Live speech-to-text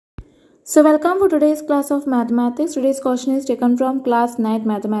So welcome for today's class of mathematics. Today's question is taken from class 9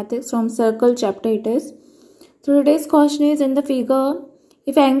 mathematics from circle chapter it is. So today's question is in the figure,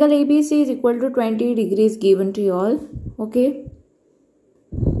 if angle ABC is equal to 20 degrees given to you all. Okay.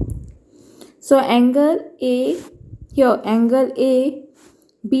 So angle ABC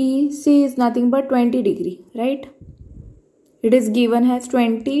is nothing but 20 degree, right? It is given as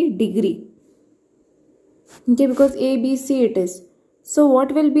 20 degree. Okay, because ABC it is. So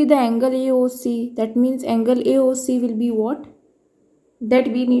what will be the angle AOC? That means angle AOC will be what? That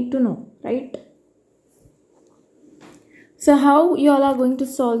we need to know, right? So how you all are going to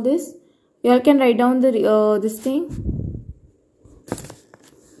solve this? You all can write down the this thing.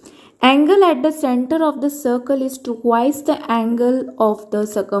 Angle at the center of the circle is twice the angle of the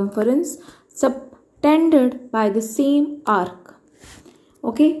circumference subtended by the same arc.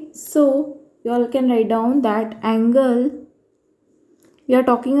 Okay, so you all can write down that angle. We are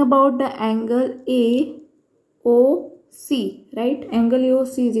talking about the angle AOC, right? Angle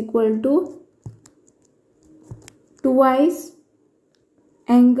AOC is equal to twice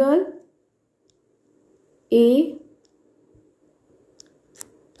angle ABC.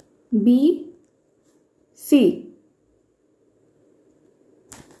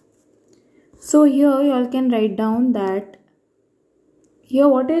 So here you all can write down that here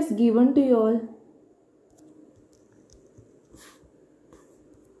what is given to you all?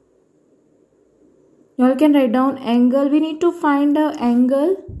 You all can write down angle. We need to find the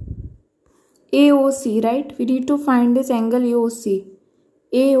angle AOC, right? We need to find this angle AOC.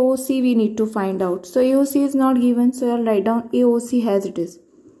 AOC we need to find out. So AOC is not given. So I'll write down AOC as it is.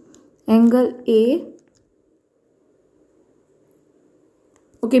 Angle A.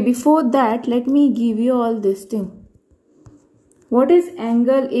 Okay, before that, let me give you all this thing. What is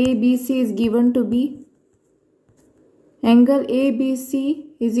angle ABC is given to be? Angle ABC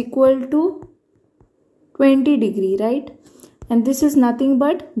is equal to 20 degree, right? And this is nothing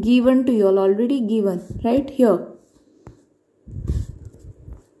but given to you all, already given, right? Here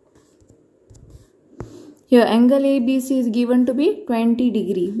angle ABC is given to be 20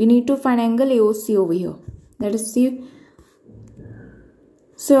 degree. We need to find angle AOC over here. Let us see.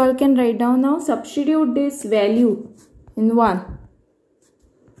 So you all can write down now, substitute this value in 1.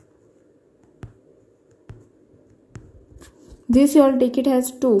 This you all take it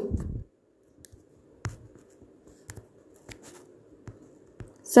as 2.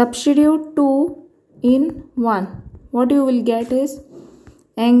 Substitute 2 in 1. What you will get is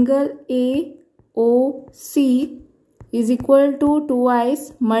angle AOC is equal to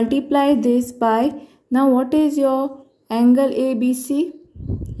twice. Multiply this by, now what is your angle ABC?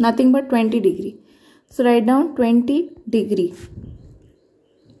 Nothing but 20 degree. So write down 20 degree.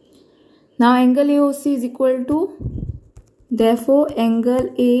 Now angle AOC is equal to, therefore angle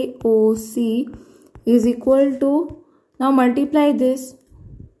AOC is equal to, now multiply this.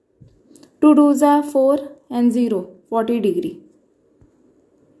 2 2s are 4 and 0, 40 degree.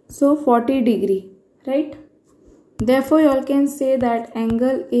 So 40 degree, right? Therefore you all can say that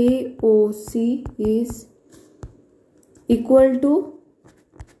angle AOC is equal to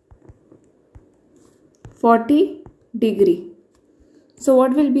 40 degree. So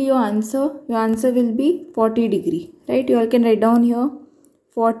what will be your answer? Your answer will be 40 degree, right? You all can write down here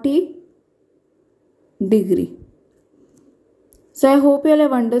 40 degree. So I hope you all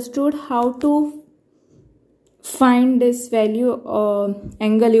have understood how to find this value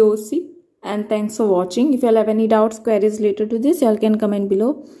angle AOC, and thanks for watching. If you all have any doubts, queries related to this, you all can comment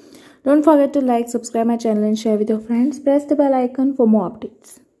below. Don't forget to like, subscribe my channel and share with your friends. Press the bell icon for more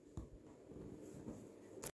updates.